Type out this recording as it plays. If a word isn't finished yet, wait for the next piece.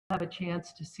have a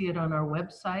chance to see it on our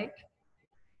website.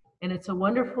 And it's a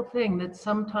wonderful thing that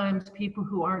sometimes people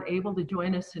who aren't able to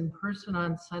join us in person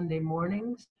on Sunday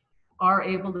mornings are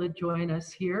able to join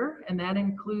us here. And that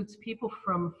includes people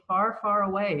from far, far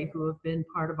away who have been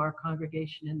part of our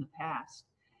congregation in the past.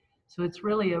 So it's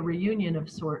really a reunion of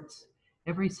sorts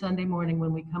every Sunday morning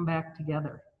when we come back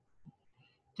together.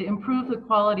 To improve the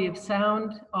quality of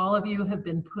sound, all of you have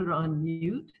been put on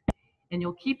mute, and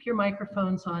you'll keep your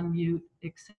microphones on mute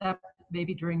except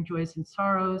maybe during Joys and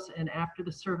Sorrows and after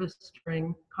the service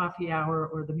during coffee hour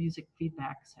or the music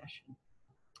feedback session.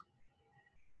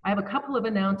 I have a couple of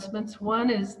announcements. One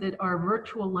is that our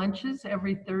virtual lunches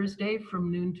every Thursday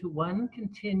from noon to 1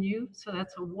 continue. So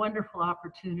that's a wonderful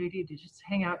opportunity to just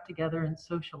hang out together and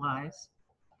socialize.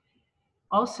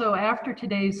 Also, after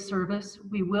today's service,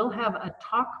 we will have a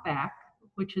talk back,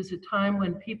 which is a time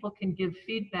when people can give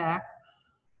feedback,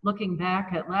 looking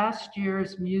back at last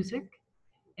year's music,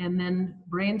 and then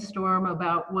brainstorm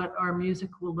about what our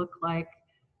music will look like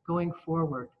going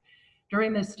forward.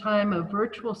 During this time of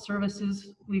virtual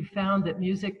services, we've found that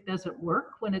music doesn't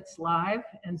work when it's live,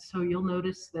 and so you'll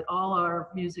notice that all our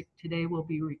music today will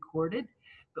be recorded.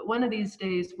 But one of these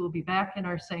days, we'll be back in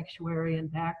our sanctuary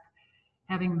and back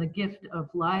having the gift of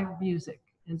live music.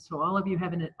 And so all of you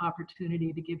have an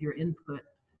opportunity to give your input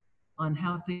on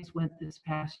how things went this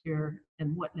past year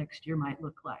and what next year might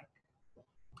look like.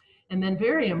 And then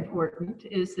very important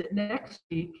is that next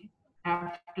week,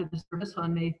 after the service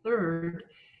on May 3rd,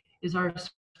 is our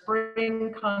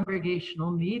spring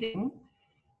congregational meeting.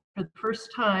 For the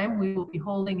first time, we will be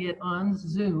holding it on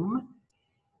Zoom.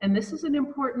 And this is an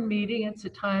important meeting. It's a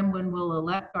time when we'll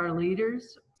elect our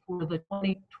leaders for the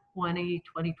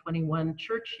 2020-2021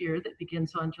 church year that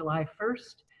begins on July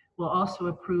 1st. We'll also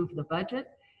approve the budget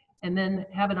and then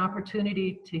have an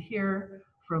opportunity to hear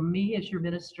from me as your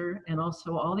minister and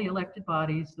also all the elected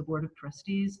bodies, the Board of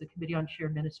Trustees, the Committee on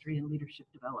Shared Ministry and Leadership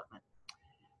Development.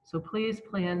 So please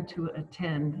plan to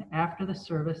attend after the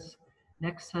service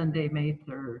next Sunday, May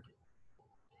 3rd.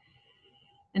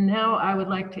 And now I would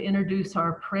like to introduce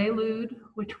our prelude,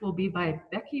 which will be by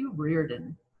Becky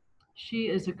Reardon. She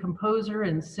is a composer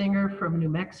and singer from New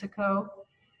Mexico.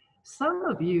 Some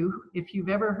of you, if you've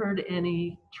ever heard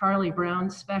any Charlie Brown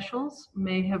specials,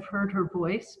 may have heard her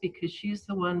voice because she's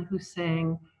the one who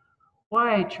sang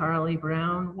 "Why, Charlie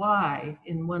Brown, Why?"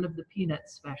 in one of the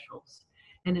Peanuts specials.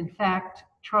 And in fact,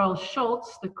 Charles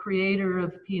Schultz, the creator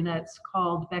of Peanuts,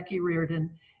 called Becky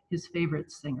Reardon his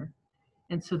favorite singer.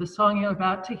 And so the song you're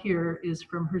about to hear is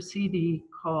from her CD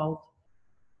called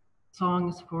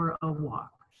Songs for a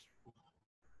Walk.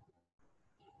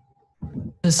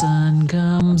 The sun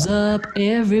comes up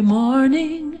every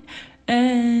morning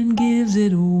and gives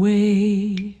it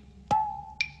away.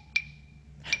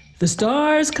 The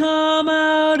stars come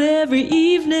out every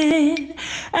evening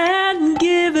and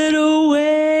give it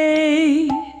away.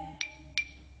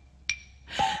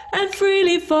 And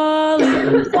freely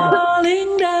falling,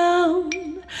 falling down,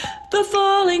 the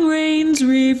falling rains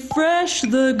refresh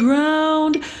the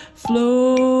ground.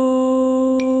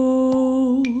 Flow,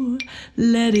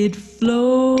 let it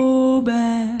flow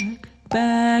back,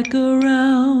 back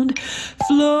around.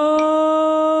 Flow,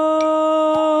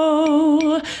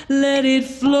 let it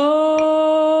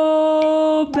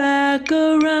flow back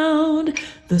around.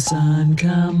 The sun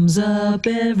comes up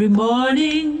every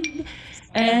morning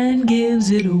and gives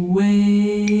it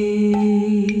away.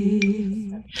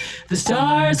 The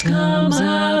stars come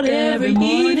out every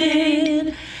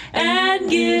evening and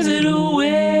give it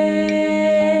away.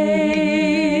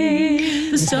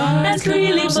 The stars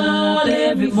freely fall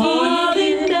every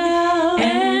morning down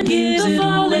and give it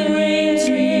away. Rains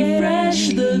refresh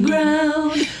the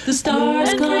ground. The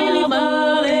stars come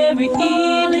out every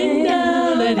evening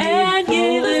down and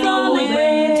give it away.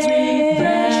 Rains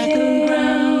refresh the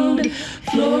ground.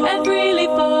 Flow and freely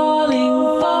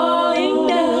falling, falling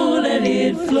down. Let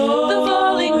it flow. The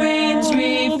falling rains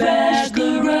refresh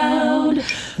the ground.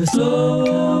 The sun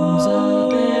comes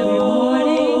up every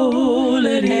morning.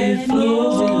 Let it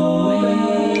flow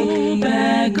away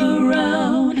back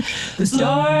around. The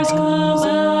stars come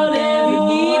out every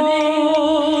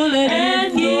evening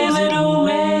and give it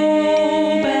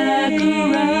away back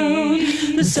around.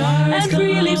 The stars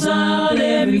freely out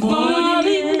every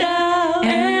falling down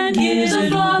and gives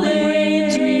it away.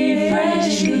 Rains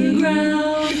refresh the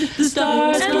ground. The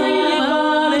stars freely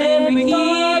out every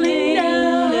falling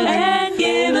down and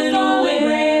give it away.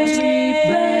 Rains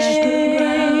refresh the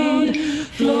ground.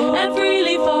 Flow and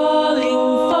freely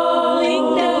falling,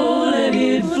 falling down. Let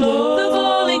it flow. The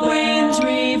falling rains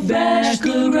refresh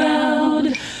the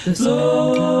ground. The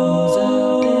sun comes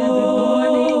up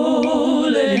every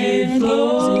morning. Let it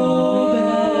flow.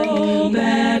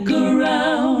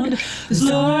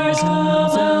 stars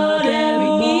comes out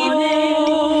every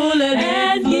evening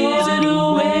and gives it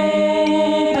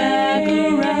away back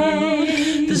around.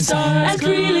 The stars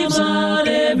really flood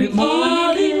every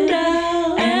morning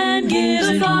now and gives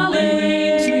it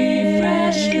away to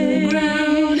refresh the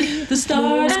ground. The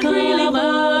stars come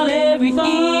out every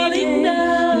evening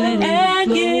now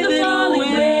and give it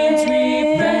away to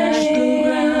refresh the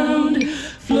ground.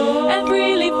 Flow and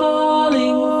freely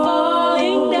falling,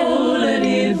 falling down, let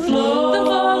it flow. The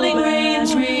falling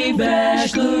rains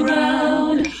refresh the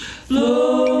ground.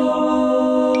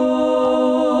 Flow,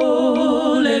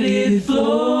 let it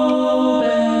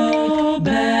flow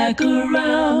back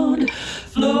around.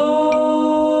 Flow,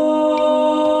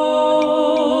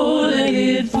 let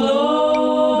it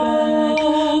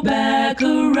flow back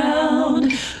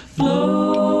around.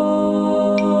 Flow,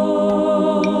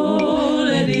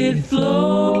 let it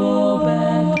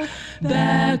flow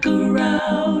back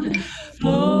around.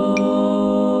 Flow,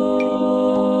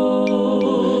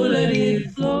 let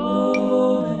it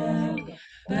flow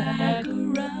back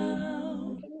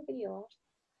around.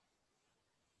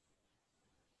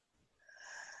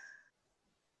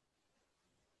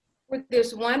 For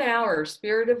this 1 hour,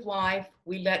 Spirit of Life,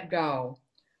 we let go.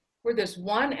 For this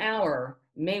 1 hour,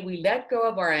 may we let go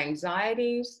of our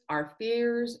anxieties, our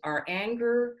fears, our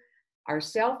anger, our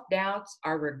self-doubts,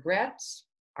 our regrets,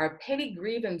 our petty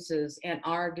grievances, and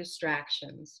our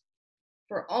distractions.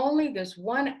 For only this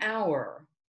 1 hour,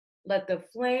 let the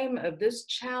flame of this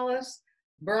chalice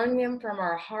burn them from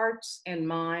our hearts and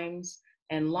minds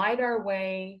and light our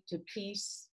way to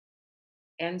peace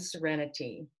and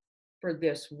serenity. For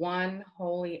this one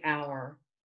holy hour,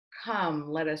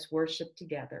 come, let us worship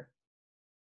together.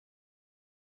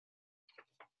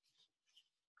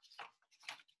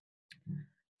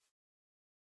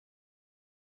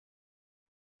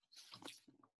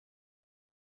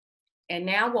 And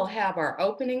now we'll have our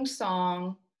opening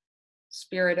song,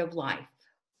 Spirit of Life.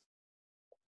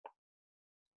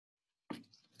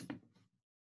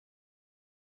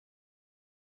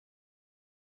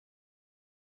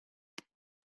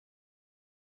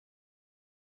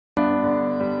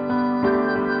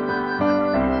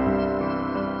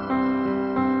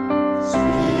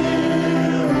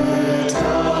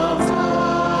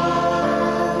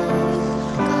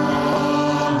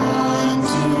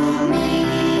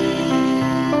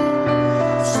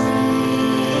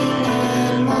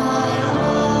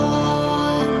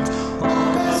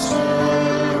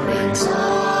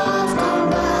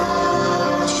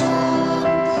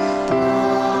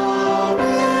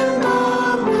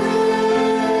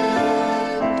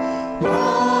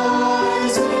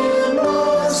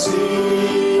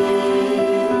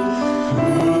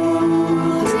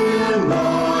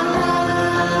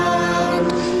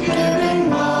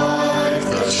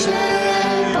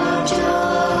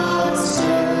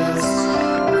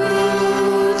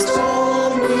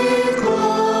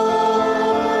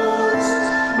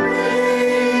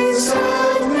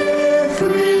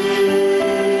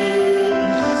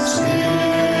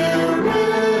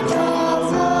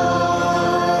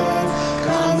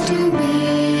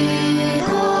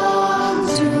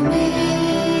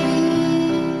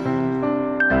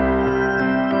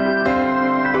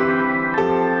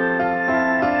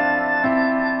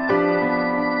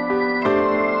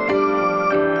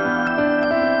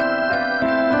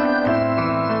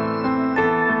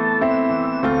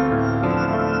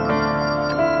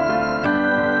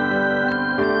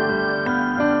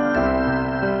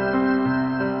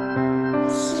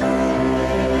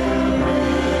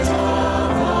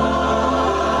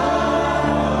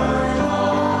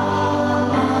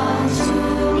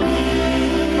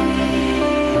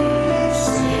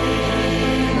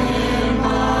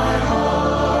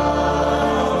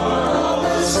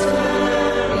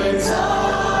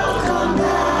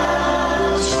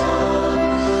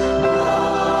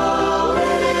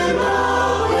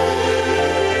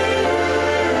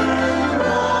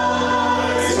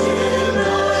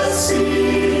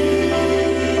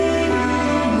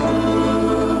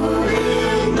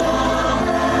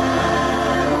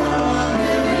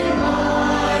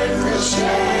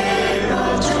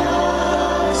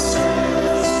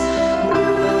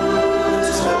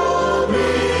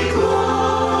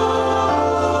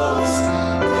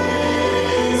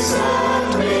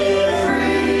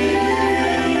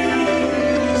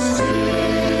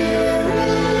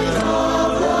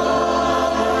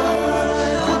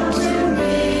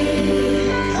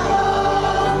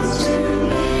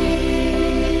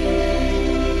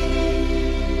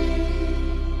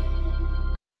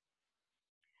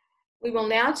 We will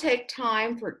now take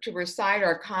time to recite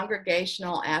our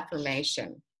congregational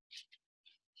affirmation.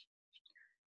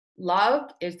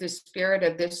 Love is the spirit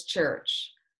of this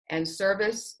church, and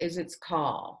service is its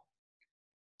call.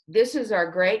 This is our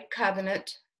great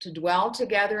covenant to dwell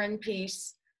together in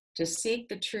peace, to seek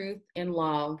the truth in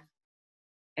love,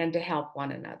 and to help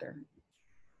one another.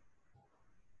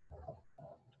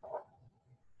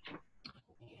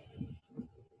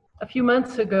 A few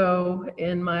months ago,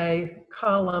 in my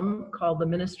column called The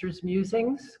Minister's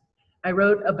Musings, I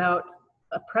wrote about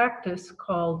a practice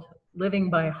called living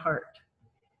by heart.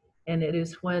 And it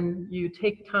is when you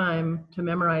take time to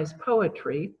memorize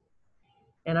poetry.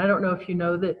 And I don't know if you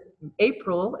know that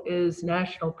April is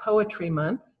National Poetry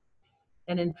Month.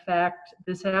 And in fact,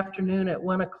 this afternoon at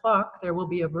 1 o'clock, there will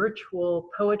be a virtual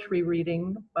poetry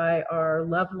reading by our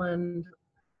Loveland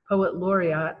Poet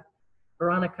Laureate,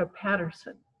 Veronica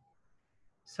Patterson.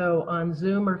 So on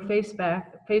Zoom or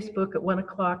Facebook at 1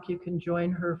 o'clock, you can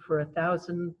join her for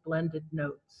 1,000 blended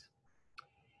notes.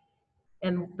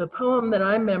 And the poem that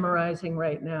I'm memorizing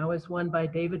right now is one by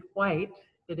David White.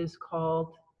 It is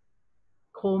called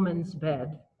Coleman's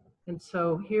Bed. And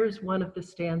so here's one of the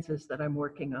stanzas that I'm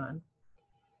working on.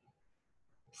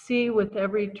 See with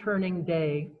every turning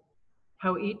day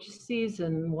how each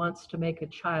season wants to make a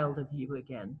child of you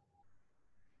again.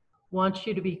 Wants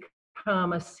you to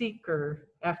become a seeker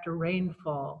after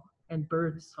rainfall and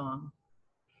bird song.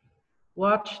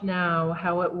 Watch now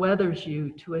how it weathers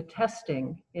you to a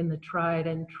testing in the tried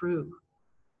and true.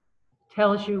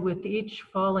 Tells you with each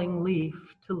falling leaf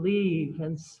to leave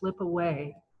and slip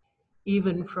away,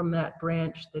 even from that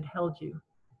branch that held you.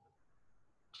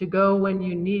 To go when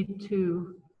you need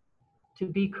to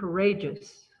be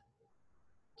courageous,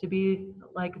 to be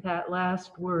like that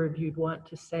last word you'd want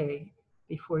to say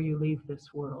before you leave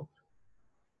this world.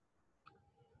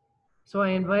 So I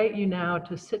invite you now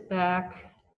to sit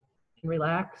back and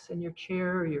relax in your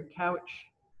chair or your couch.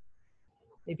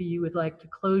 Maybe you would like to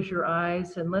close your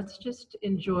eyes, and let's just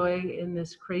enjoy in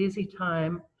this crazy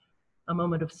time a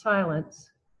moment of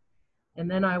silence. And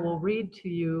then I will read to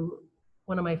you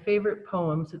one of my favorite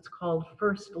poems. It's called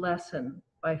First Lesson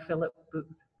by Philip Booth.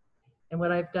 And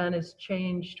what I've done is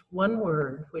changed one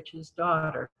word, which is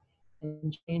daughter,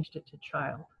 and changed it to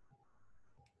child.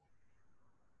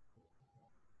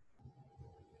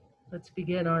 Let's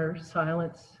begin our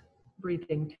silence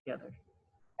breathing together.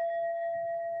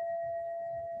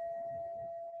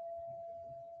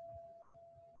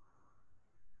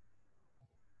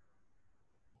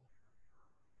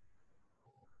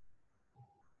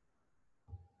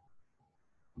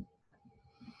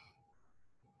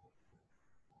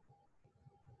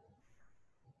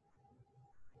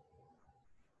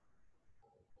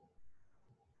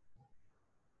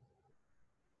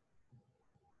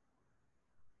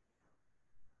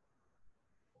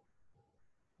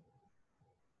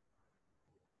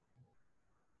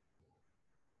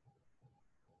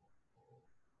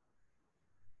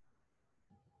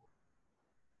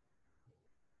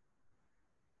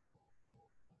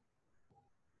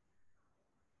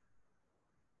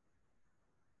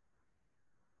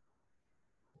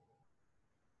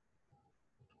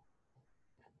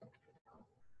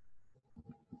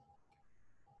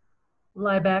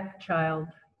 Lie back, child.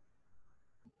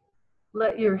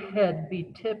 Let your head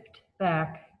be tipped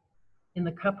back in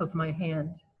the cup of my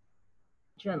hand,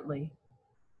 gently,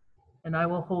 and I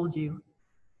will hold you.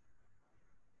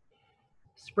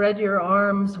 Spread your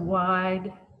arms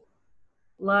wide,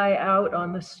 lie out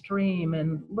on the stream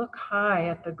and look high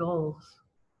at the gulls.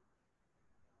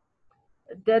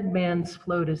 A dead man's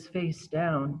float is face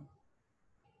down.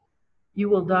 You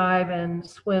will dive and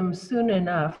swim soon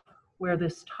enough where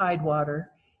this tidewater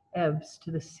ebbs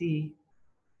to the sea.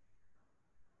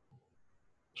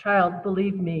 Child,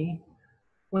 believe me,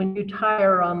 when you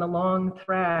tire on the long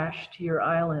thrash to your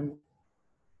island,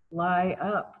 lie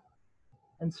up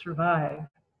and survive.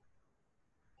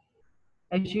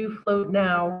 As you float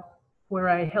now where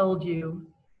I held you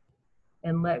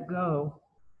and let go,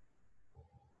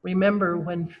 remember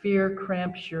when fear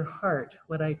cramps your heart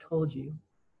what I told you.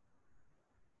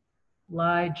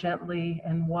 Lie gently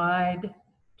and wide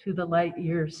to the light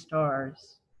year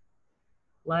stars.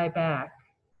 Lie back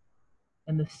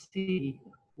and the sea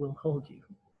will hold you.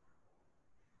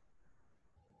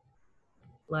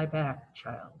 Lie back,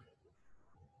 child,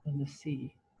 and the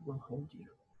sea will hold you.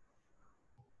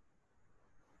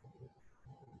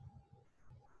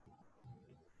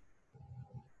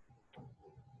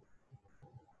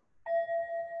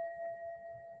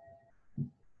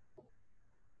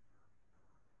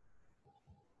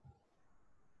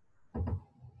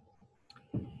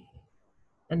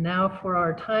 And now for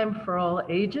our time for all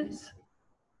ages,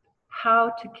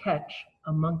 how to catch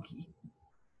a monkey.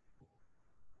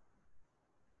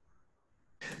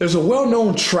 There's a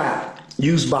well-known trap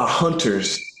used by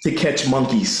hunters to catch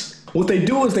monkeys. What they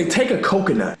do is they take a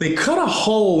coconut, they cut a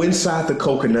hole inside the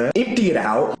coconut, empty it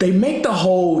out, they make the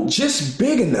hole just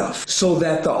big enough so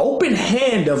that the open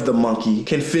hand of the monkey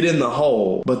can fit in the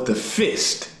hole, but the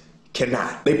fist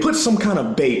cannot. They put some kind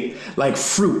of bait, like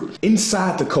fruit,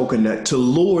 inside the coconut to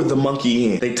lure the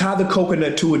monkey in. They tie the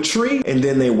coconut to a tree and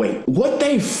then they wait. What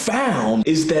they found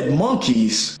is that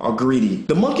monkeys are greedy.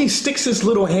 The monkey sticks his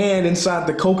little hand inside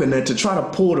the coconut to try to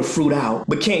pull the fruit out,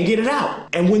 but can't get it out.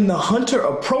 And when the hunter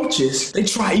approaches, they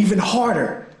try even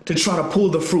harder to try to pull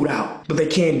the fruit out, but they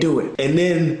can't do it. And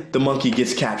then the monkey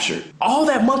gets captured. All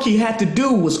that monkey had to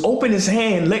do was open his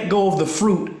hand, let go of the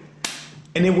fruit,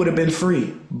 and it would have been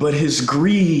free. But his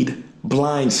greed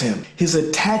blinds him. His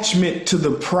attachment to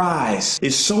the prize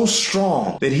is so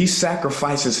strong that he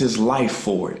sacrifices his life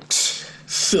for it.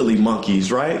 Silly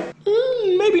monkeys, right?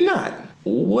 Maybe not.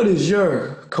 What is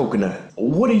your coconut?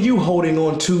 What are you holding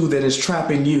on to that is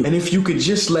trapping you? And if you could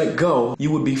just let go,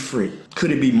 you would be free.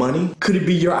 Could it be money? Could it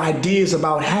be your ideas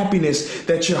about happiness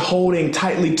that you're holding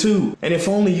tightly to? And if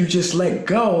only you just let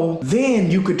go, then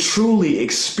you could truly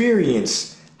experience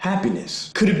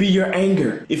happiness. Could it be your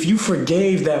anger? If you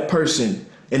forgave that person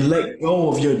and let go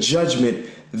of your judgment,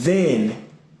 then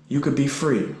you could be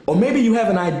free. Or maybe you have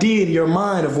an idea in your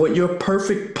mind of what your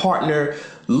perfect partner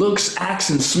looks,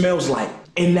 acts, and smells like,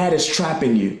 and that is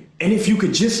trapping you. And if you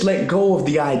could just let go of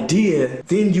the idea,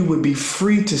 then you would be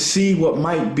free to see what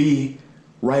might be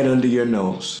right under your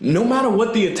nose. No matter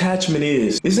what the attachment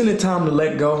is, isn't it time to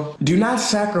let go? Do not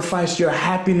sacrifice your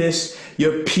happiness,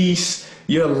 your peace,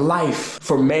 your life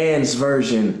for man's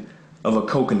version of a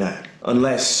coconut,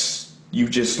 unless you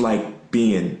just like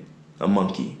being a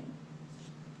monkey.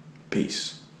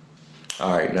 Peace.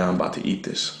 All right, now I'm about to eat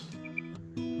this.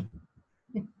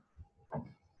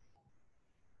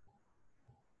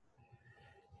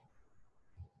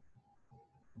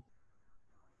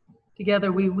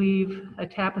 Together we weave a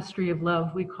tapestry of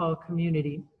love we call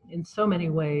community in so many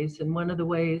ways, and one of the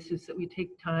ways is that we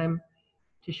take time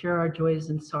to share our joys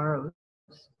and sorrows.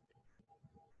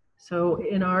 So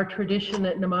in our tradition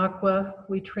at Namakwa,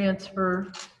 we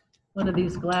transfer one of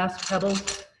these glass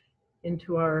pebbles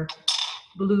into our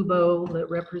blue bowl that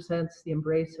represents the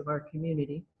embrace of our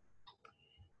community.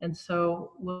 And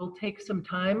so we'll take some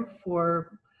time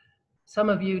for some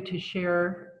of you to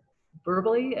share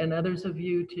verbally and others of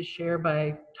you to share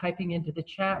by typing into the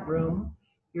chat room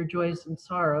your joys and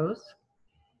sorrows.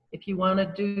 If you want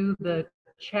to do the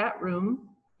chat room,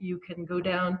 you can go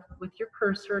down with your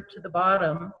cursor to the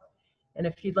bottom, and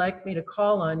if you'd like me to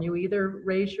call on you, either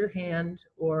raise your hand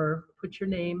or put your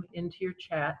name into your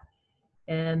chat,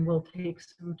 and we'll take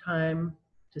some time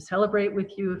to celebrate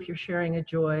with you if you're sharing a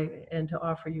joy and to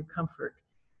offer you comfort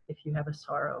if you have a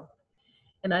sorrow.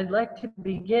 And I'd like to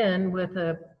begin with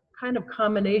a kind of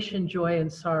combination joy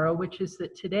and sorrow, which is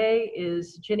that today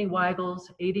is Ginny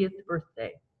Weigel's 80th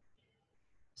birthday.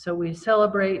 So we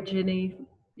celebrate, Ginny,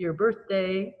 your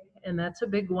birthday, and that's a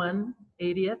big one,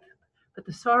 80th. But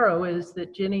the sorrow is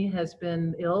that Ginny has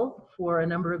been ill for a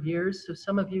number of years, so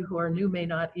some of you who are new may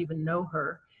not even know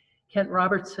her. Kent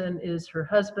Robertson is her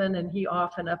husband, and he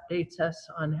often updates us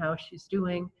on how she's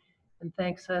doing and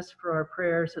thanks us for our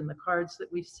prayers and the cards that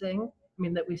we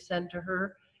that we send to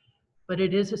her. But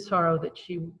it is a sorrow that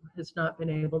she has not been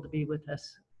able to be with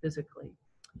us physically.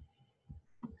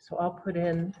 So I'll put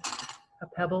in a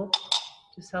pebble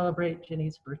to celebrate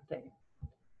Ginny's birthday.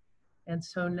 And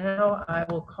so now I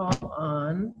will call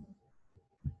on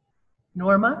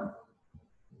Norma.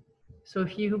 So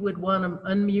if you would want to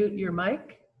unmute your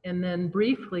mic and then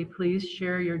briefly, please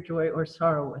share your joy or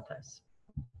sorrow with us.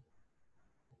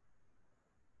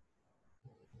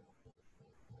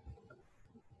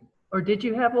 Or did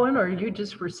you have one, or you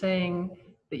just were saying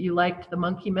that you liked the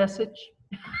monkey message?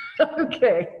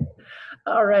 Okay,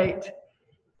 all right.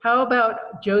 How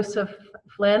about Joseph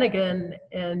Flanagan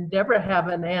and Deborah have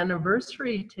an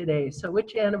anniversary today. So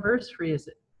which anniversary is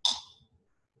it?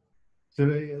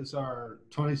 Today is our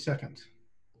 22nd.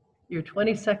 Your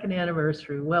 22nd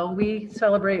anniversary. Well, we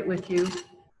celebrate with you.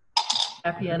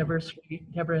 Happy anniversary,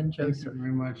 Deborah and Joseph. Thank you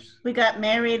very much. We got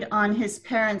married on his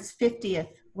parents' 50th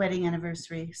wedding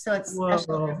anniversary. So it's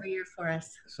special every year for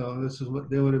us. So this is what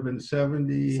they would have been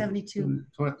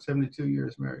 72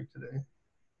 years married today.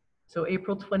 So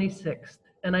April 26th.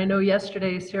 And I know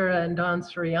yesterday Sarah and Don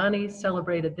Suriani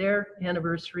celebrated their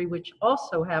anniversary, which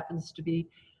also happens to be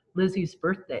Lizzie's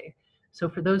birthday. So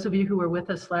for those of you who were with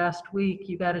us last week,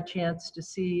 you got a chance to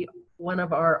see one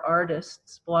of our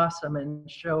artists blossom and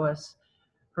show us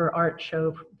her art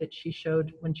show that she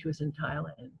showed when she was in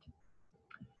Thailand.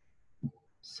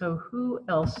 So who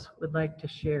else would like to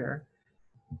share?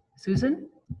 Susan?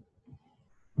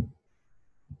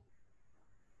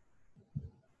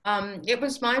 It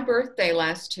was my birthday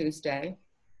last Tuesday,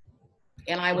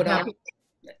 and I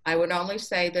would only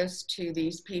say this to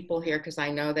these people here because I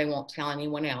know they won't tell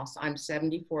anyone else. I'm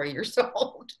 74 years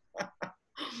old.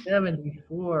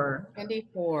 74.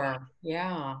 74,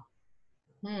 yeah.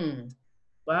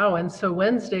 Wow, and so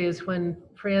Wednesday is when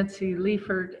Francie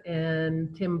Liefert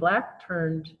and Tim Black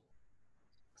turned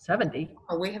 70.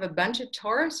 Oh, we have a bunch of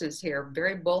Tauruses here,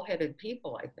 very bullheaded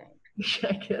people, I think.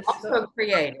 I guess Also so.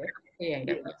 creative. Yeah.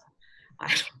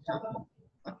 I don't know.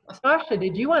 Sasha,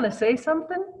 did you want to say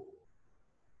something?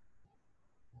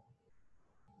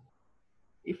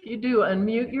 If you do,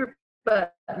 unmute your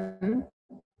button.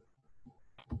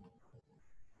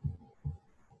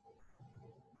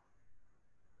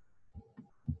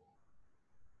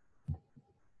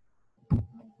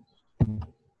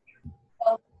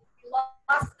 Well, you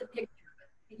lost the picture,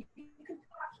 but you can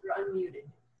talk, you're unmuted.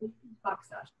 You can talk,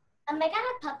 Sasha. I got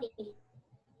a puppy.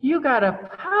 You got a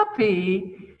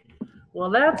puppy?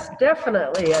 Well, that's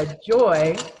definitely a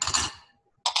joy.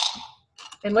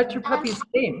 And what's your puppy's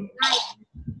name? Maya.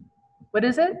 What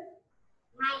is it?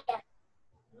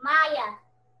 Maya.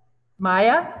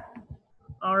 Maya?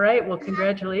 All right, well,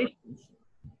 congratulations.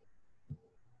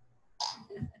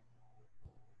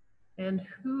 And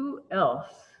who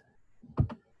else?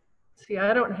 See,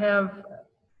 I don't have,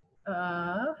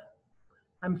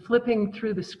 I'm flipping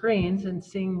through the screens and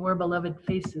seeing more beloved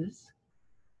faces.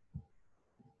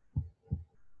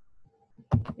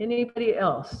 Anybody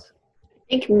else?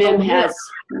 I think Mim has.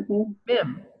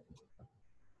 Mim.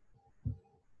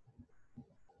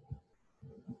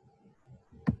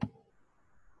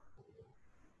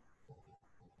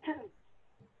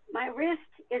 My wrist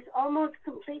is almost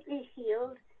completely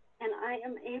healed, and I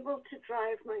am able to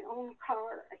drive my own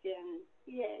car again.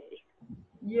 Yay.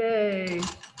 Yay.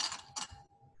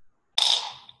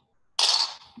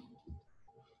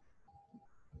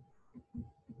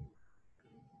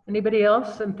 Anybody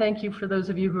else? And thank you for those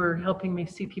of you who are helping me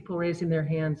see people raising their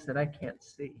hands that I can't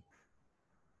see.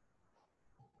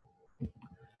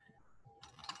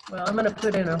 Well, I'm going to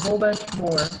put in a whole bunch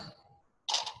more.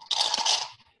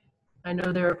 I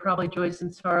know there are probably joys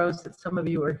and sorrows that some of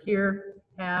you are here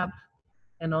have,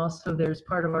 and also there's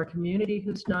part of our community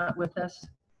who's not with us.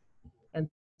 And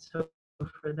so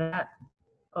for that,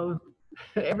 oh,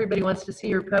 everybody wants to see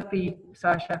your puppy,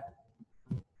 Sasha.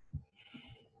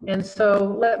 And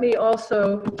so let me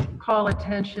also call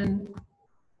attention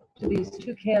to these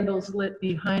two candles lit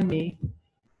behind me,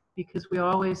 because we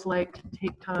always like to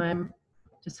take time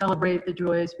to celebrate the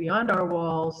joys beyond our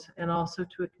walls and also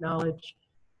to acknowledge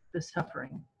the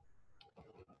suffering.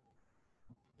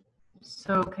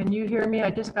 So can you hear me?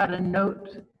 I just got a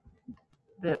note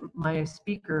that my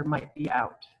speaker might be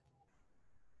out.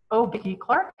 Oh, Vicki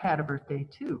Clark had a birthday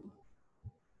too.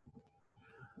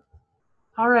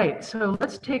 All right, so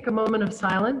let's take a moment of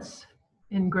silence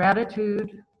in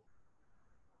gratitude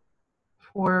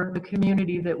for the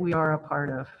community that we are a part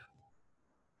of.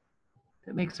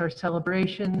 That makes our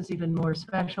celebrations even more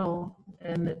special,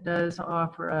 and it does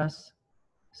offer us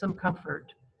some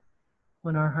comfort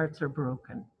when our hearts are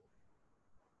broken.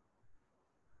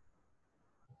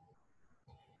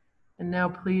 And now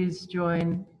please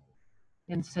join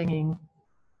in singing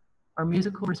our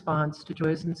musical response to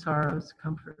Joys and Sorrows,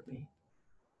 Comfort Me.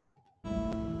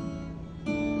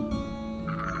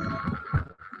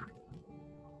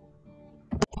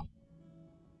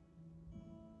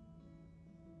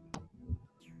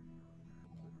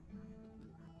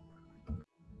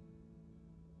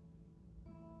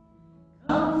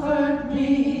 Comfort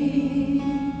me,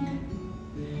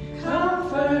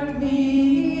 comfort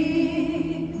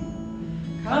me,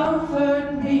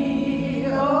 comfort me,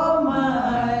 oh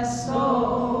my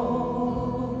soul.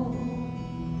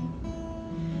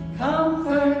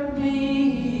 Comfort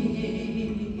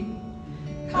me,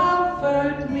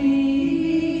 comfort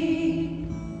me,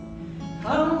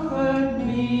 comfort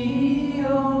me,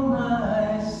 oh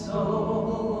my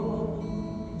soul.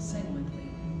 Sing with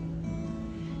me.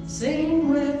 Sing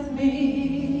with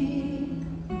me,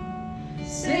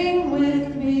 sing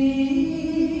with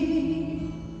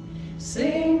me,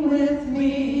 sing with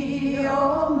me,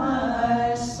 oh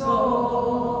my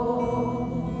soul.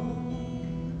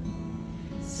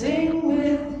 Sing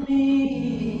with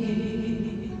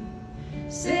me,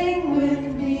 sing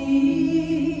with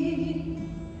me,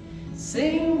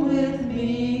 sing with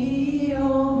me,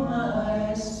 oh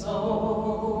my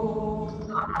soul.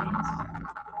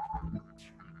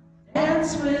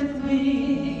 Dance with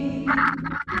me,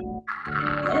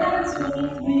 dance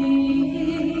with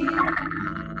me,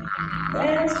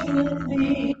 Dance with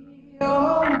me,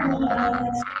 oh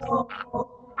my soul.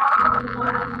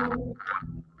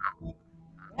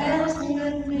 Dance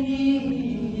with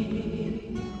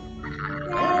me,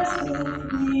 dance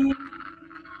with me,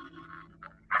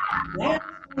 dance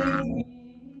with me,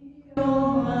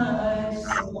 oh my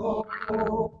soul.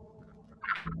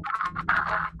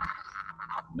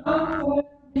 Comfort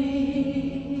me,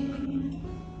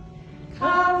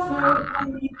 comfort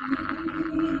me,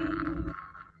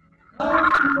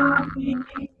 comfort me,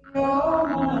 oh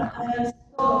my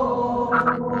soul.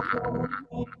 Comfort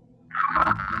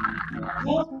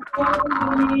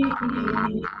me,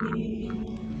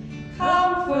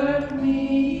 comfort me,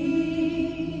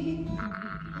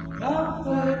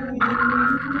 comfort me,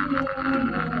 oh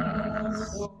my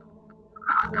soul.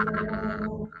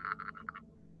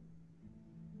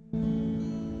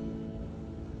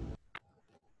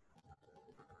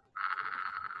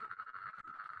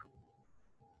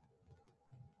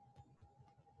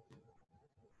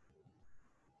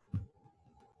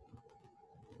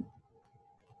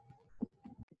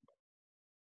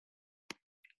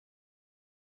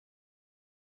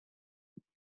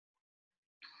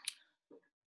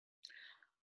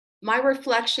 My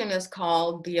reflection is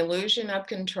called The Illusion of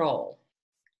Control.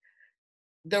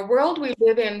 The world we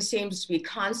live in seems to be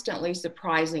constantly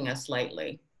surprising us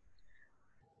lately.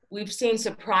 We've seen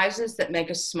surprises that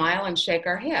make us smile and shake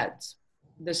our heads.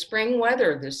 The spring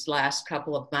weather this last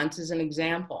couple of months is an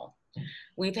example.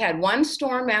 We've had one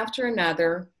storm after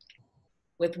another,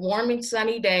 with warm and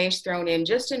sunny days thrown in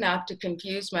just enough to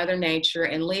confuse Mother Nature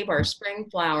and leave our spring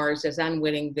flowers as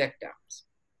unwitting victims.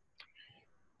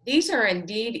 These are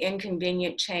indeed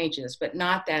inconvenient changes, but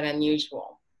not that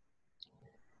unusual.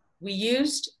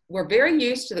 We're very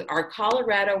used to our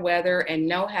Colorado weather and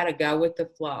know how to go with the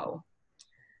flow.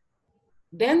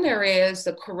 Then there is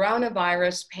the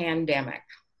coronavirus pandemic,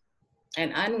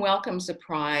 an unwelcome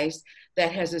surprise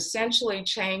that has essentially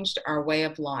changed our way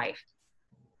of life.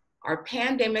 Our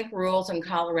pandemic rules in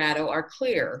Colorado are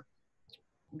clear.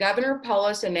 Governor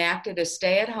Polis enacted a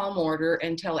stay-at-home order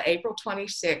until April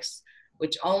 26th,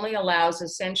 which only allows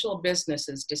essential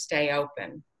businesses to stay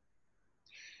open.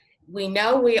 We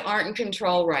know we aren't in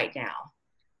control right now,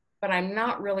 but I'm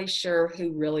not really sure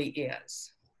who really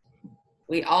is.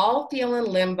 We all feel in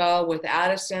limbo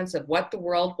without a sense of what the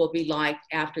world will be like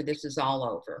after this is all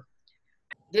over.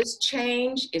 This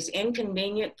change is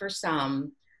inconvenient for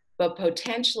some, but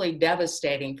potentially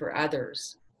devastating for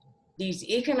others. These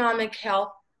economic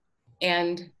health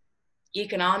and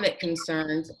economic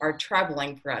concerns are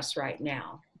troubling for us right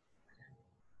now.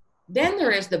 Then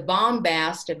there is the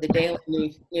bombast of the daily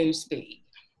news feed.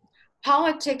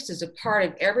 Politics is a part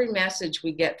of every message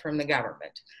we get from the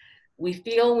government. We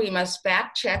feel we must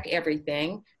fact check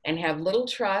everything and have little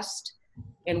trust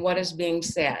in what is being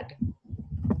said.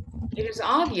 It is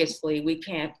obvious we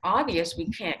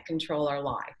can't control our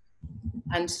life.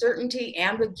 Uncertainty,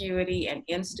 ambiguity, and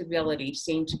instability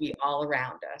seem to be all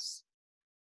around us.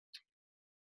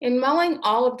 In mulling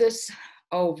all of this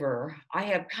over, I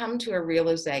have come to a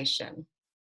realization.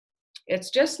 It's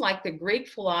just like the Greek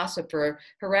philosopher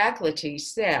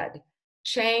Heraclitus said,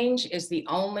 change is the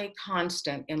only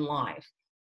constant in life.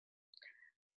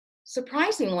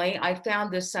 Surprisingly, I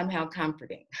found this somehow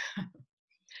comforting.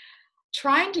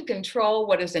 Trying to control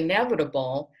what is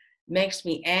inevitable makes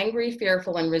me angry,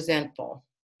 fearful, and resentful.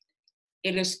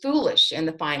 It is foolish in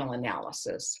the final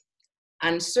analysis.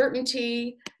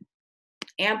 Uncertainty,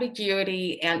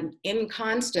 ambiguity, and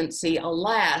inconstancy,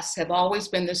 alas, have always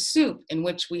been the soup in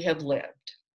which we have lived.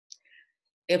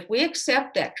 If we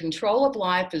accept that control of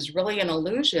life is really an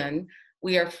illusion,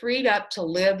 we are freed up to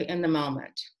live in the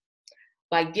moment.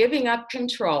 By giving up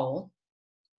control,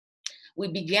 we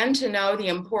begin to know the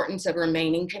importance of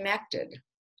remaining connected.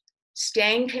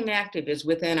 Staying connected is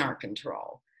within our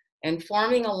control, and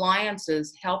forming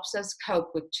alliances helps us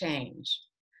cope with change.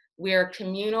 We are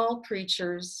communal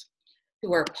creatures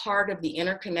who are part of the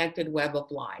interconnected web of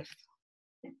life.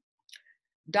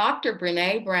 Dr.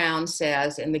 Brené Brown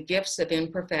says in The Gifts of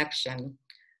Imperfection,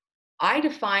 I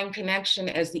define connection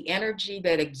as the energy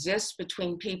that exists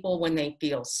between people when they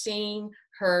feel seen,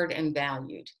 heard, and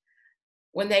valued,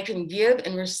 when they can give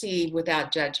and receive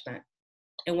without judgment,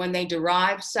 and when they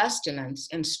derive sustenance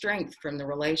and strength from the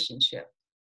relationship.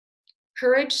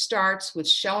 Courage starts with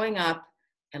showing up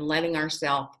and letting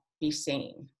ourselves be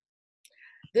seen.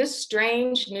 This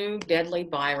strange new deadly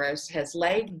virus has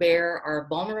laid bare our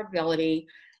vulnerability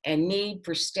and need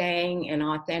for staying in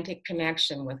authentic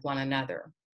connection with one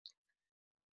another.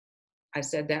 I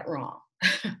said that wrong.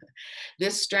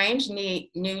 This strange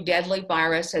new deadly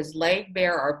virus has laid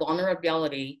bare our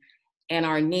vulnerability and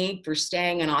our need for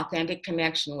staying in authentic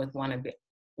connection with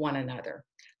one another.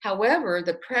 However,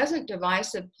 the present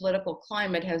divisive political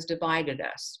climate has divided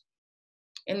us.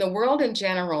 In the world in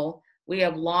general, we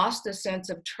have lost the sense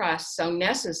of trust so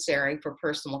necessary for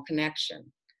personal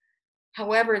connection.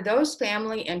 However, those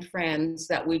family and friends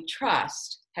that we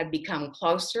trust have become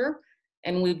closer,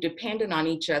 and we've depended on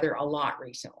each other a lot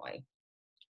recently.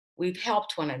 We've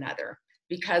helped one another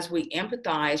because we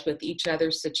empathize with each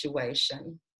other's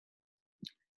situation.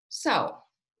 So,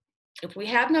 if we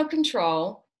have no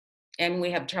control and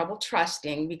we have trouble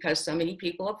trusting because so many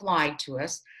people have lied to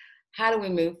us, how do we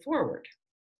move forward?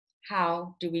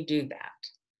 How do we do that?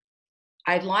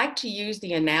 I'd like to use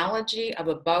the analogy of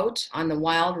a boat on the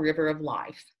wild river of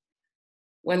life.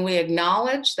 When we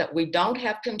acknowledge that we don't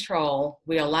have control,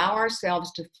 we allow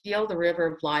ourselves to feel the river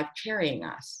of life carrying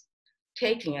us,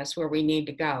 taking us where we need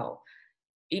to go,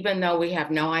 even though we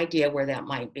have no idea where that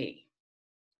might be.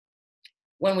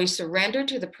 When we surrender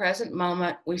to the present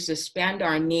moment, we suspend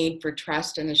our need for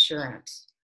trust and assurance.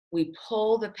 We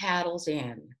pull the paddles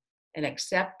in and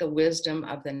accept the wisdom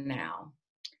of the now.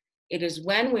 It is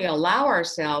when we allow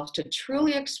ourselves to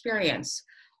truly experience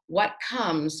what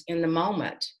comes in the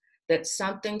moment that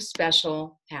something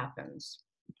special happens.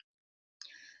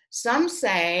 Some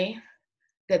say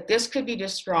that this could be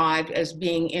described as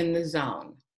being in the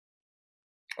zone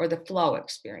or the flow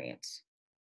experience.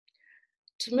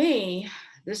 To me,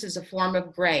 this is a form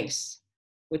of grace,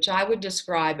 which I would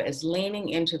describe as leaning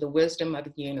into the wisdom of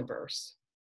the universe.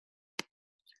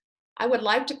 I would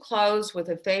like to close with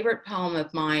a favorite poem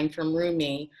of mine from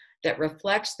Rumi that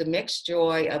reflects the mixed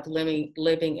joy of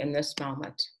living in this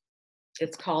moment.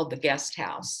 It's called The Guest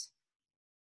House.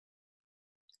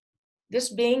 This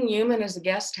being human is a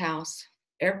guest house.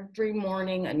 Every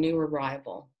morning a new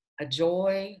arrival, a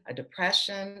joy, a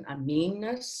depression, a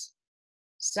meanness.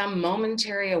 Some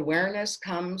momentary awareness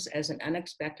comes as an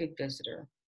unexpected visitor.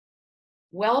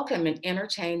 Welcome and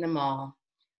entertain them all.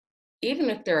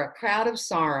 Even if they're a crowd of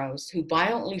sorrows who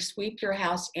violently sweep your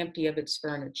house empty of its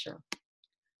furniture,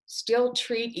 still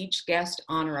treat each guest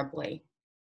honorably.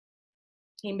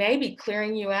 He may be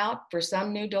clearing you out for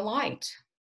some new delight.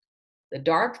 The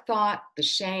dark thought, the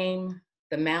shame,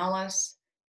 the malice,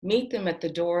 meet them at the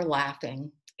door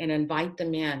laughing and invite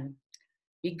them in.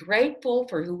 Be grateful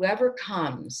for whoever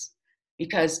comes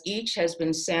because each has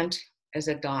been sent as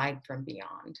a guide from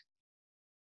beyond.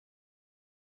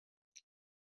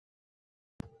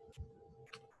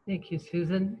 Thank you,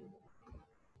 Susan.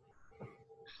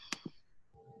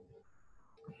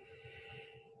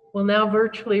 We'll now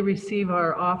virtually receive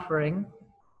our offering.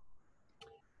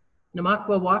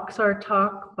 Namakwa walks our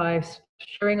talk by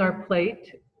sharing our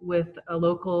plate with a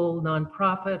local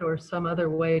nonprofit or some other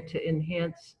way to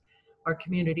enhance our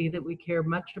community that we care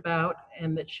much about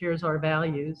and that shares our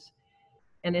values.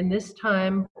 And in this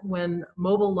time when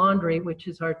Mobile Laundry, which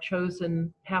is our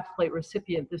chosen half plate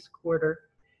recipient this quarter,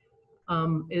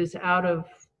 is out of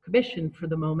commission for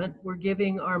the moment, we're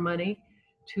giving our money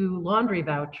to laundry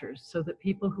vouchers so that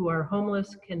people who are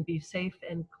homeless can be safe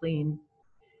and clean.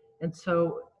 And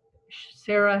so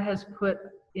Sarah has put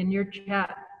in your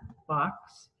chat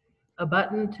box a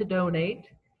button to donate,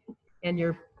 and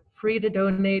you're free to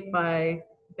donate by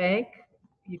bank.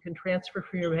 You can transfer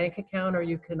from your bank account, or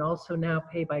you can also now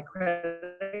pay by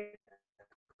credit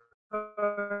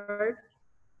card.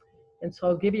 And so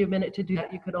I'll give you a minute to do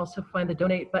that. You can also find the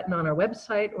donate button on our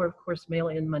website, or of course, mail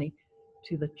in money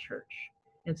to the church.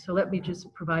 And so let me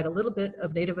just provide a little bit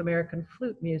of Native American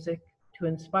flute music to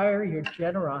inspire your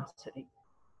generosity.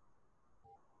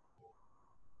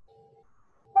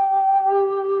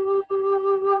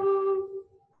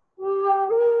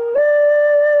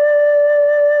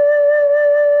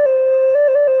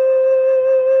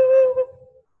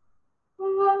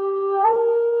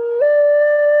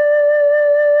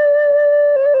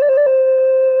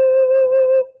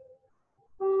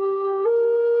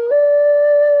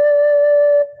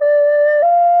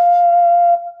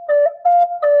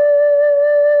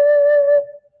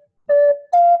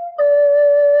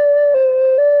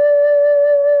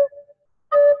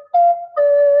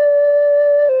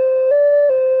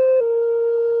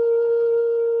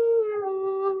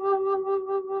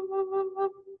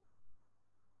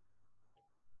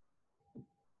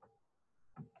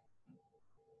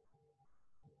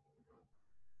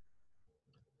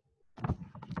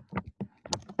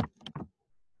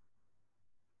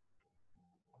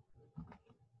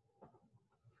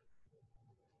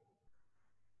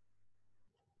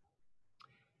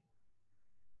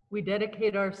 We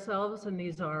dedicate ourselves, and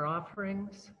these are our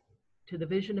offerings, to the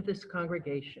vision of this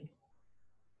congregation,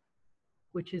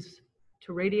 which is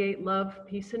to radiate love,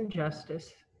 peace, and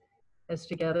justice as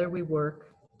together we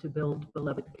work to build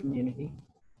beloved community.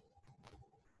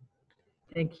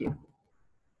 Thank you.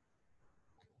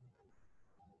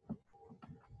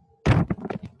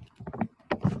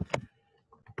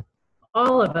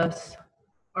 All of us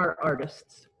are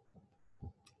artists.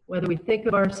 Whether we think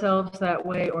of ourselves that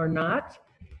way or not,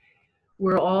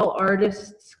 we're all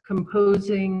artists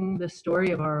composing the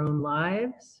story of our own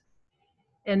lives.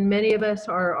 And many of us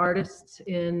are artists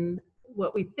in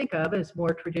what we think of as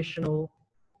more traditional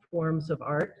forms of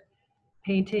art: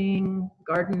 painting,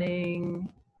 gardening,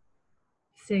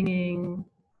 singing,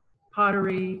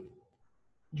 pottery,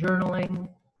 journaling,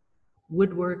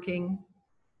 woodworking.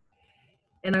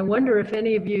 And I wonder if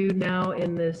any of you now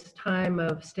in this time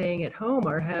of staying at home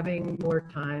are having more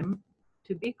time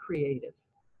to be creative.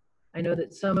 I know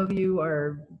that some of you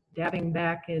are dabbing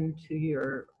back into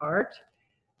your art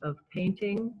of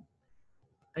painting.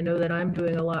 I know that I'm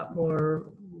doing a lot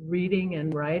more reading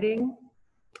and writing,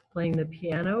 playing the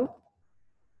piano,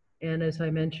 and as I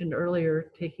mentioned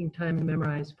earlier, taking time to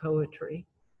memorize poetry.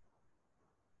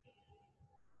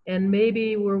 And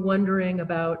maybe we're wondering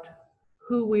about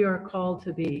who we are called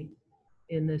to be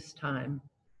in this time.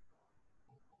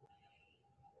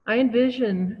 I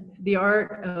envision the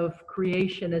art of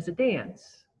creation as a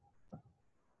dance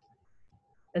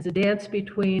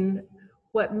between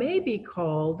what may be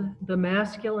called the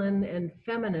masculine and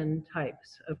feminine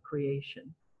types of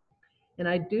creation. And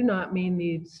I do not mean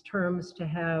these terms to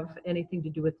have anything to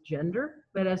do with gender,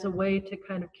 but as a way to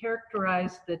kind of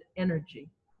characterize the energy.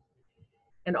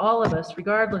 And all of us,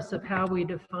 regardless of how we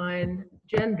define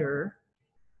gender,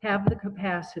 have the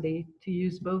capacity to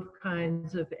use both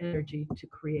kinds of energy to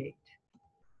create.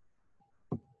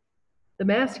 The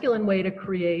masculine way to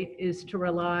create is to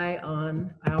rely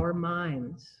on our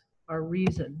minds, our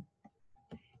reason.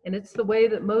 And it's the way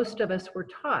that most of us were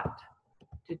taught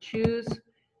to choose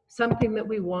something that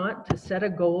we want, to set a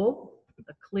goal,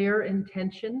 a clear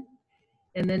intention,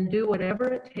 and then do whatever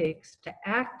it takes to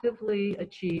actively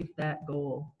achieve that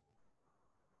goal.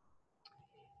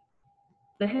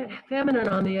 The feminine,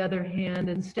 on the other hand,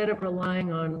 instead of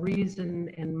relying on reason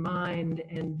and mind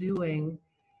and doing,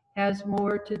 has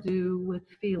more to do with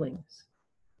feelings,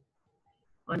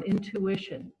 on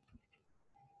intuition,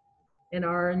 and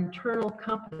our internal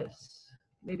compass.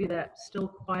 Maybe that still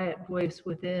quiet voice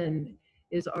within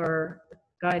is our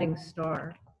guiding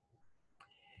star.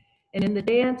 And in the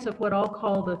dance of what I'll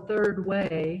call the third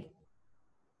way,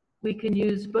 we can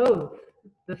use both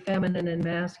the feminine and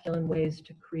masculine ways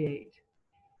to create.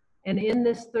 And in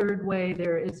this third way,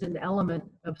 there is an element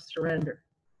of surrender,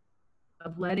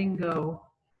 of letting go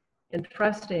and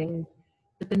trusting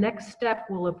that the next step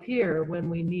will appear when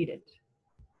we need it.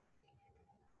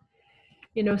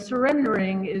 You know,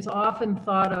 surrendering is often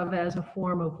thought of as a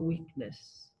form of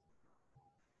weakness,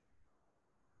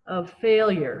 of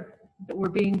failure, that we're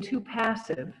being too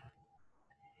passive.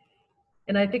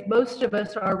 And I think most of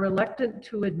us are reluctant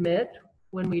to admit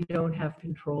when we don't have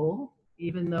control,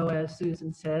 even though, as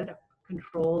Susan said,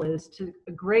 control is to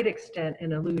a great extent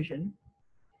an illusion.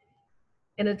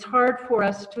 And it's hard for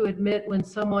us to admit when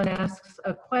someone asks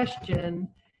a question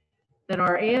that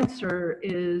our answer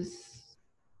is,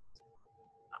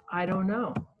 I don't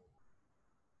know.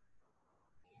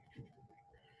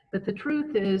 But the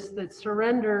truth is that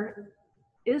surrender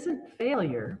isn't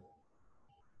failure.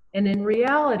 And in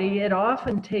reality, it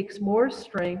often takes more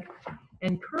strength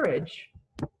and courage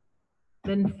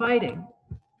than fighting,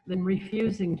 than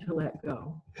refusing to let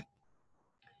go.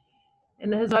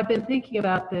 And as I've been thinking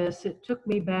about this, it took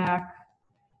me back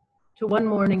to one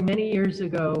morning many years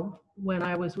ago when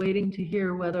I was waiting to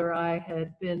hear whether I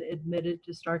had been admitted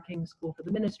to Star King School for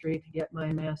the Ministry to get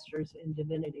my master's in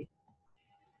divinity.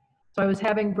 So I was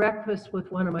having breakfast with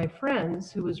one of my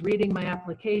friends who was reading my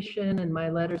application and my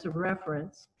letters of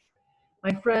reference.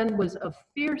 My friend was a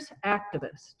fierce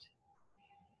activist.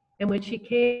 And when she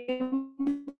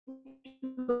came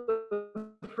to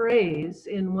a phrase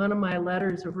in one of my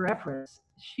letters of reference,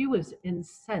 she was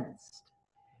incensed.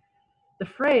 The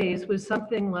phrase was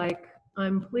something like,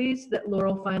 "I'm pleased that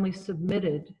Laurel finally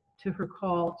submitted to her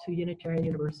call to Unitarian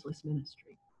Universalist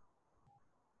ministry."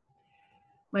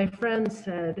 My friend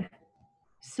said,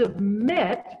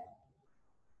 "Submit?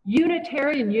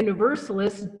 Unitarian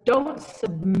Universalists don't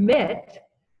submit.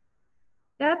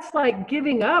 That's like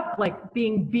giving up, like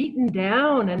being beaten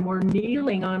down and we're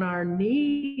kneeling on our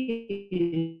knees.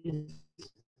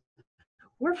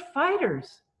 We're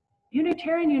fighters.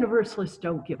 Unitarian Universalists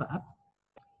don't give up."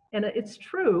 And it's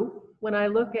true, when I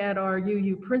look at our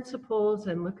UU principles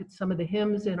and look at some of the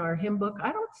hymns in our hymn book,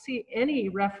 I don't see any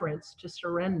reference to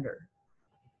surrender.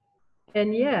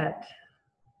 And yet,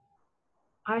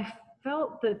 I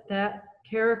felt that that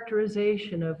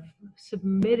characterization of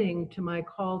submitting to my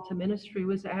call to ministry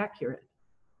was accurate.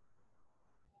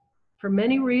 For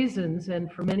many reasons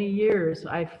and for many years,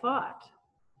 I fought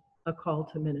a call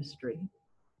to ministry.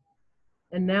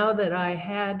 And now that I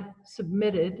had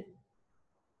submitted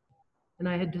and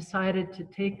I had decided to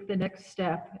take the next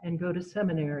step and go to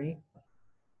seminary,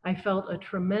 I felt a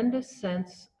tremendous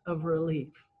sense of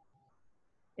relief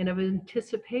and of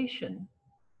anticipation.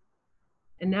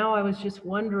 And now I was just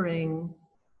wondering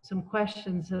some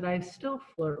questions that I still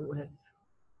flirt with,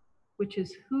 which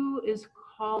is, who is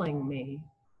calling me?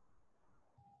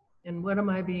 And what am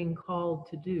I being called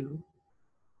to do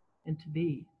and to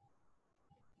be?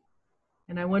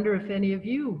 And I wonder if any of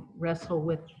you wrestle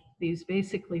with these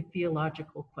basically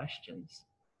theological questions.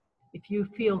 If you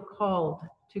feel called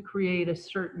to create a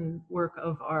certain work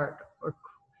of art, or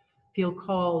feel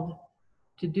called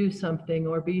to do something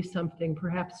or be something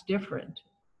perhaps different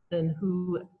than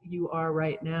who you are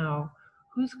right now,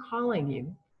 who's calling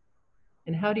you?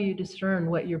 And how do you discern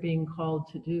what you're being called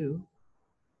to do?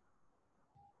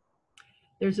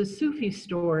 There's a Sufi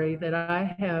story that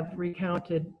I have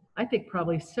recounted, I think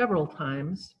probably several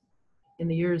times in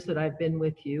the years that I've been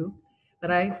with you,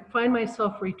 but I find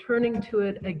myself returning to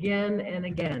it again and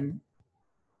again.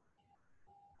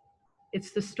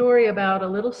 It's the story about a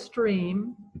little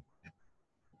stream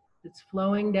that's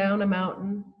flowing down a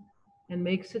mountain and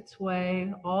makes its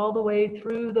way all the way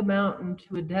through the mountain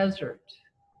to a desert.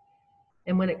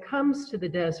 And when it comes to the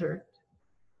desert,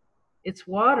 its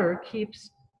water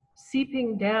keeps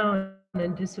seeping down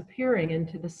and disappearing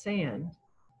into the sand.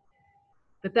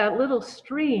 But that little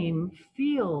stream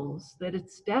feels that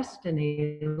its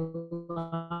destiny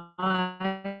lies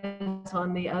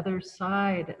on the other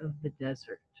side of the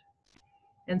desert.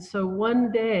 And so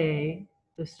one day,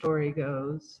 the story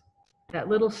goes, that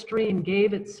little stream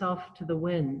gave itself to the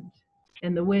wind,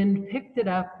 and the wind picked it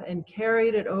up and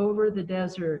carried it over the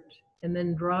desert and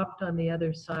then dropped on the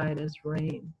other side as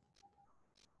rain.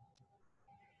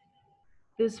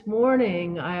 This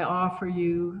morning, I offer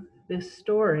you this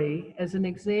story as an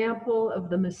example of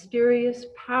the mysterious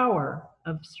power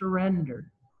of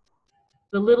surrender.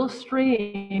 The little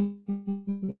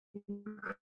stream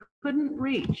couldn't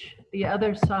reach the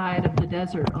other side of the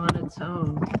desert on its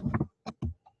own,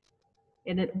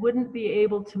 and it wouldn't be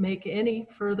able to make any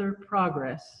further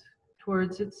progress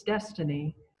towards its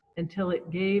destiny until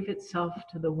it gave itself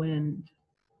to the wind.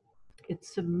 It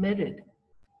submitted,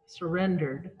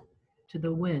 surrendered to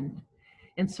the wind.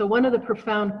 And so one of the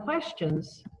profound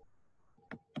questions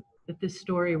that this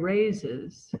story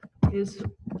raises is,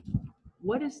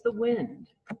 what is the wind?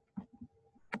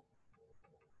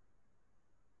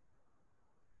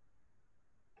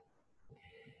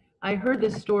 I heard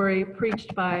this story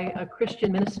preached by a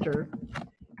Christian minister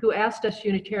who asked us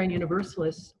Unitarian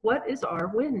Universalists, what is our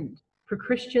wind? For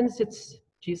Christians, it's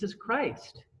Jesus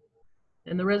Christ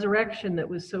and the resurrection that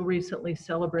was so recently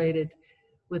celebrated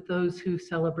with those who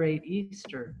celebrate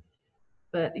Easter.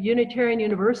 But Unitarian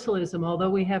Universalism, although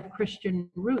we have Christian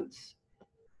roots,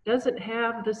 doesn't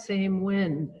have the same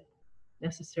wind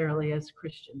necessarily as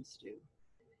Christians do.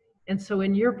 And so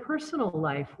in your personal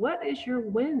life, what is your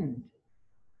wind?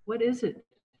 What is it?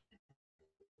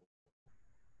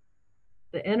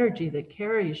 The energy that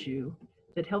carries you,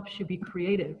 that helps you be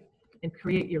creative and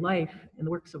create your life and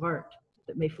the works of art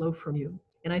that may flow from you.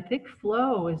 And I think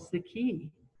flow is the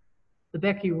key. The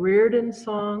Becky Reardon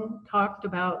song talked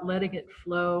about letting it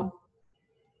flow,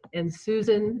 and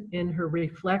Susan, in her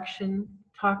reflection,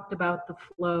 talked about the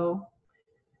flow.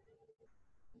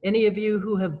 Any of you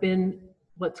who have been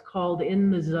what's called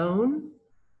in the zone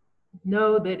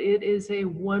know that it is a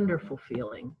wonderful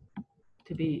feeling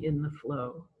to be in the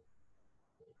flow,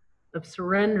 of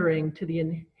surrendering to the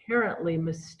inherently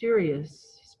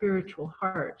mysterious spiritual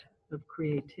heart of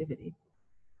creativity.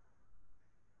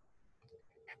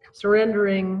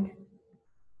 Surrendering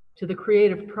to the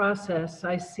creative process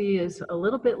I see as a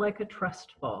little bit like a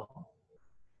trust fall.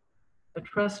 A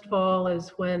trust fall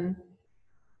is when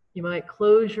you might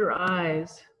close your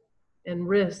eyes and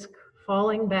risk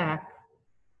falling back,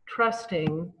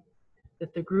 trusting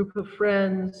that the group of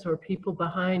friends or people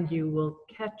behind you will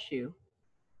catch you.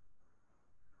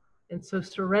 And so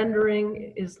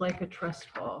surrendering is like a trust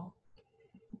fall.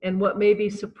 And what may be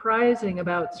surprising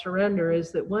about surrender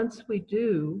is that once we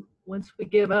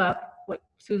give up what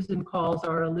Susan calls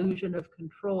our illusion of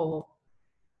control,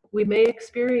 we may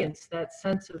experience that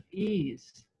sense of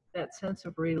ease, that sense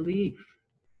of relief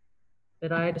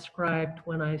that I described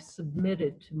when I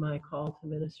submitted to my call to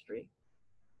ministry.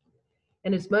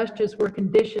 And as much as we're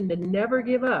conditioned to never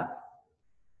give up,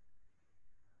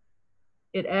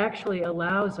 It actually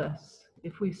allows us,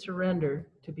 if we surrender,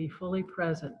 to be fully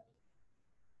present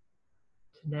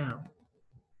to now,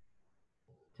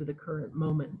 to the current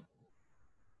moment.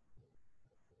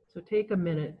 So take a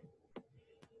minute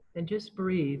and just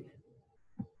breathe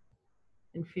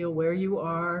and feel where you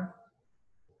are.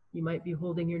 You might be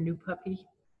holding your new puppy.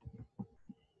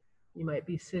 You might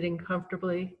be sitting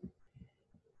comfortably.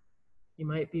 You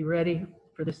might be ready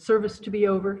for the service to be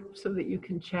over so that you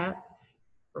can chat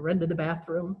or run to the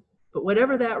bathroom. But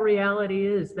whatever that reality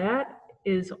is, that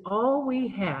is all we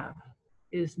have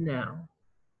is now.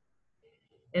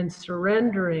 And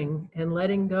surrendering and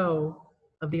letting go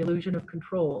of the illusion of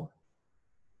control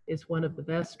is one of the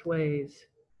best ways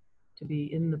to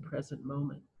be in the present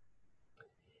moment.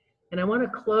 And I want to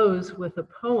close with a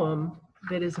poem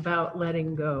that is about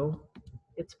letting go.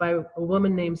 It's by a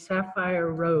woman named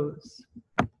Sapphire Rose.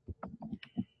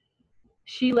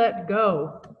 She let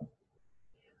go.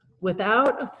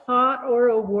 Without a thought or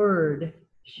a word,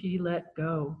 she let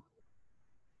go.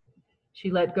 She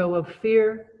let go of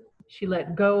fear. She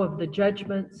let go of the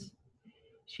judgments.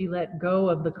 She let go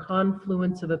of the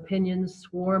confluence of opinions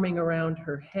swarming around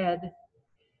her head.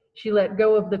 She let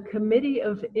go of the committee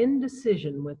of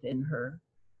indecision within her.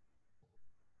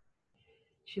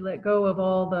 She let go of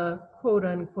all the quote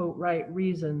unquote right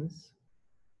reasons,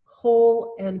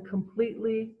 whole and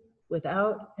completely,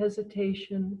 without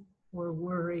hesitation or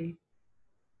worry.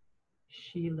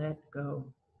 She let go.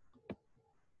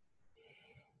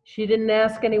 She didn't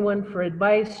ask anyone for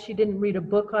advice. She didn't read a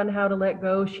book on how to let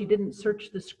go. She didn't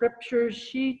search the scriptures.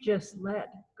 She just let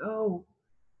go.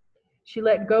 She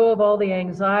let go of all the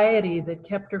anxiety that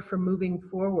kept her from moving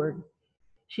forward.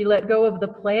 She let go of the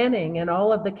planning and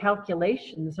all of the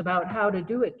calculations about how to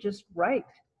do it just right.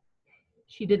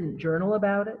 She didn't journal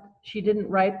about it. She didn't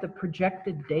write the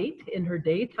projected date in her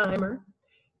day timer.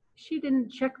 She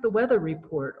didn't check the weather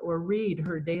report or read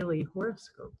her daily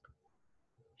horoscope.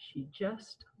 She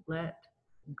just let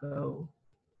go.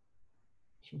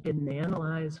 She didn't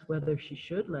analyze whether she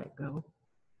should let go.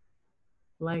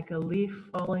 Like a leaf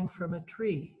falling from a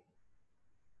tree,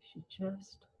 she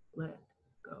just let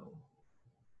go.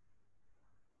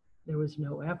 There was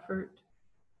no effort.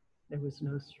 There was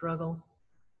no struggle.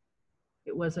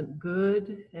 It wasn't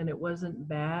good and it wasn't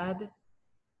bad.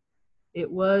 It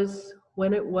was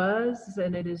when it was,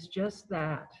 and it is just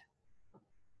that.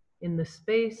 In the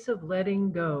space of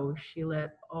letting go, she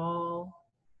let all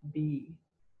be.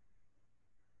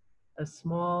 A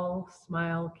small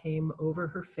smile came over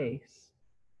her face,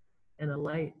 and a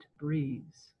light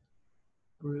breeze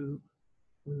blew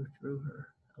through her.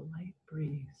 A light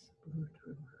breeze blew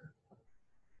through her.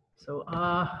 So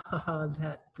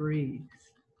that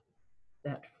breeze,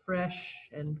 that fresh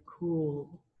and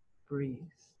cool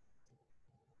breeze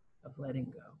of letting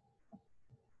go.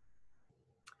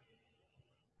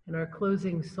 And our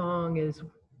closing song is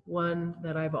one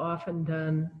that I've often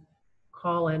done,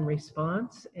 call and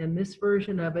response, and this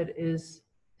version of it is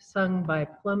sung by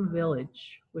Plum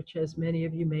Village, which, as many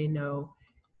of you may know,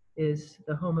 is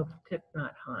the home of Thich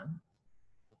Nhat Hanh.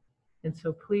 And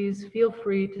so please feel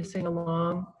free to sing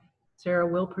along. Sarah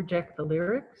will project the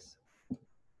lyrics.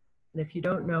 And if you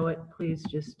don't know it, please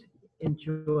just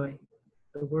enjoy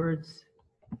the words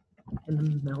and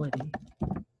the melody.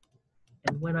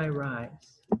 And when I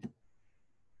rise.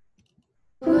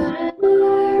 When I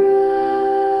rise,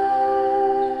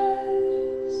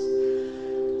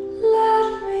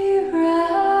 let me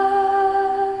rise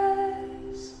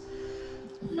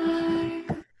like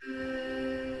a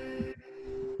bird,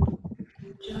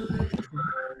 joyful.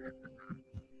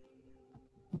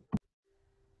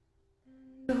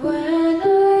 When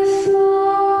I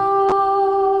fall,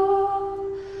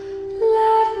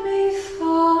 let me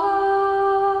fall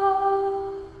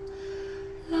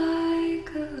like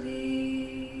a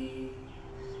leaf,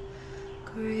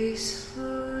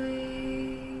 gracefully,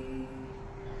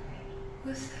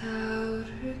 without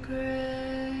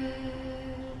regret.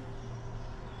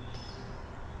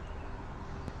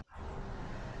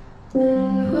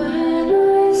 And when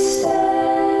I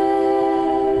stand,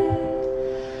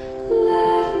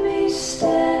 let me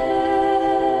stand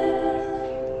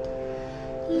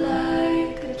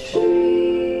like a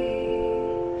tree,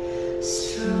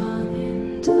 strong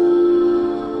and tall.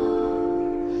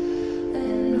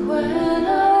 And when I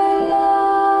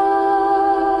lie,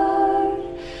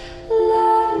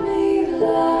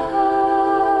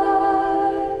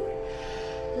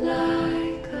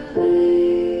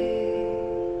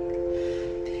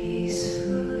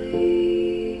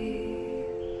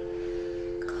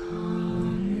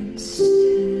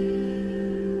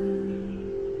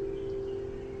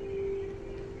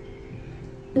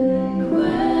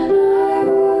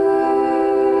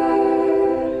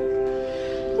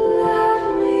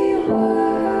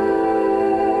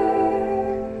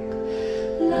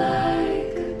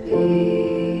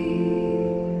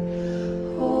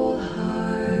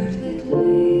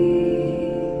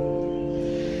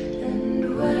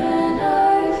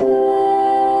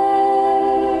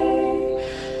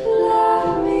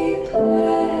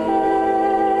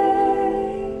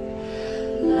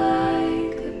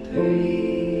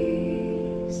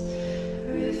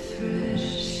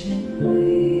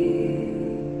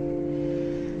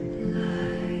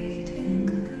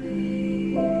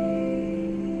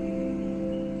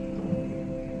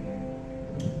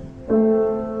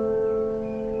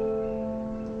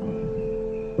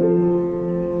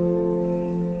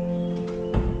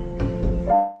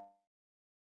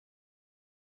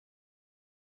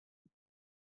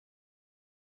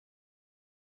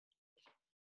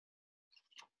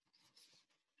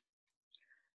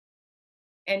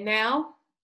 And now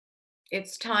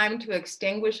it's time to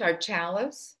extinguish our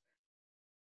chalice.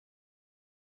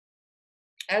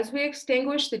 As we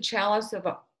extinguish the chalice of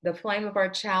the flame of our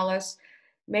chalice,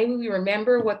 may we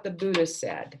remember what the Buddha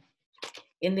said.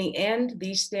 In the end,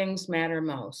 these things matter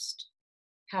most.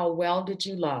 How well did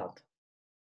you love?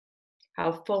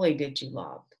 How fully did you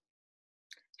love?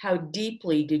 How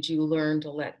deeply did you learn to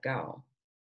let go?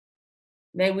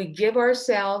 May we give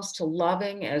ourselves to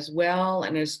loving as well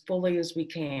and as fully as we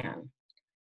can.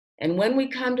 And when we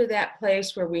come to that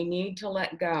place where we need to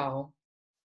let go,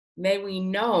 may we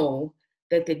know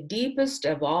that the deepest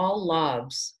of all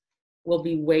loves will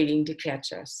be waiting to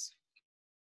catch us.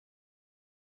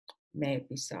 May it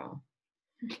be so.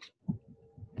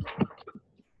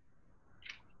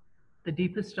 The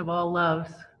deepest of all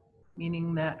loves,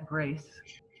 meaning that grace,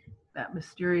 that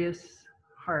mysterious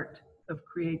heart of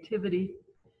creativity.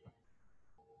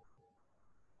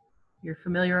 You're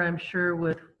familiar, I'm sure,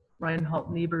 with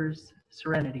Reinhold Niebuhr's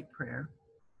Serenity Prayer.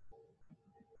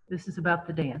 This is about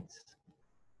the dance.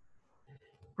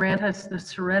 Grant us the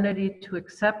serenity to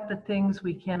accept the things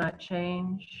we cannot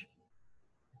change,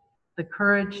 the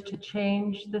courage to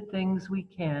change the things we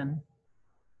can,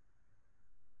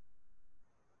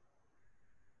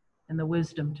 and the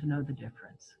wisdom to know the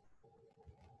difference.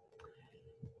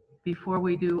 Before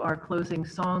we do our closing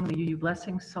song, the UU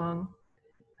Blessing song,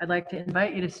 I'd like to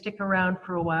invite you to stick around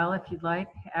for a while if you'd like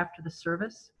after the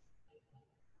service.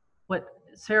 What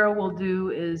Sarah will do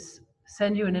is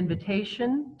send you an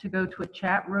invitation to go to a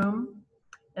chat room,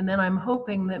 and then I'm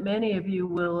hoping that many of you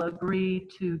will agree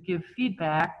to give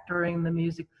feedback during the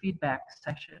music feedback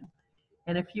session.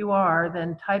 And if you are,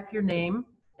 then type your name,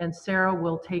 and Sarah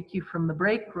will take you from the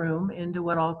break room into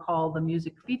what I'll call the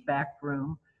music feedback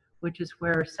room, which is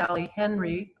where Sally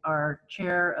Henry, our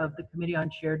chair of the Committee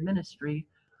on Shared Ministry,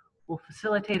 will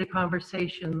facilitate a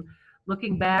conversation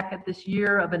looking back at this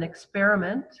year of an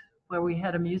experiment where we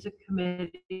had a music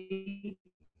committee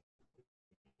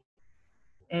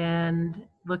and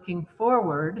looking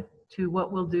forward to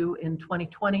what we'll do in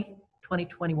 2020,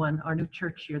 2021, our new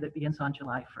church year that begins on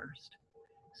July 1st.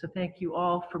 So thank you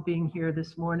all for being here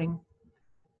this morning.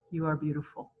 You are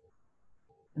beautiful.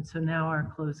 And so now our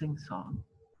closing song.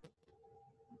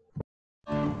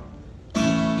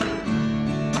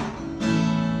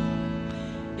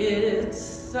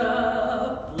 It's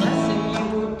a blessing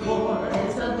you were born.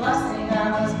 It's a blessing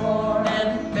I was born.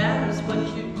 And it matters what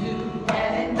you do.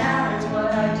 And it matters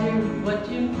what I do.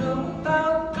 What you know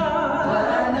about God. What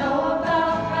I know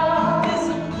about God is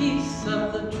a piece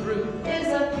of the truth. Is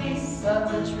a piece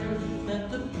of the truth. Let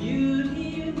the beauty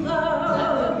you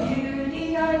love. Let the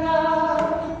beauty I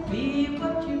love be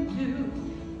what you do.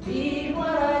 Be what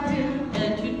I do.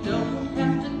 And you don't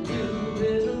have to do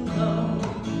it alone.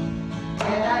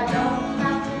 And I don't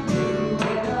have to do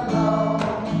it alone.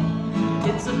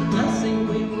 It's a blessing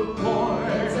we were born.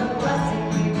 It's a blessing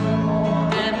we were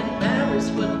born. And it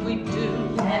matters what we do.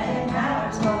 And it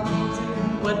matters what we do.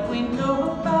 What we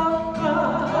know about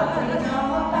God. What we know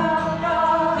about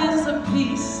God is a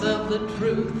piece of the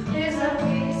truth. Is a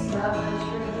piece of the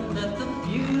truth. Let the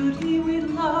beauty we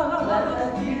love.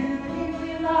 Let the beauty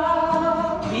we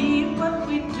love be what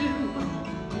we do.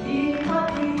 Be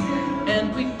what we do.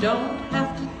 And we don't have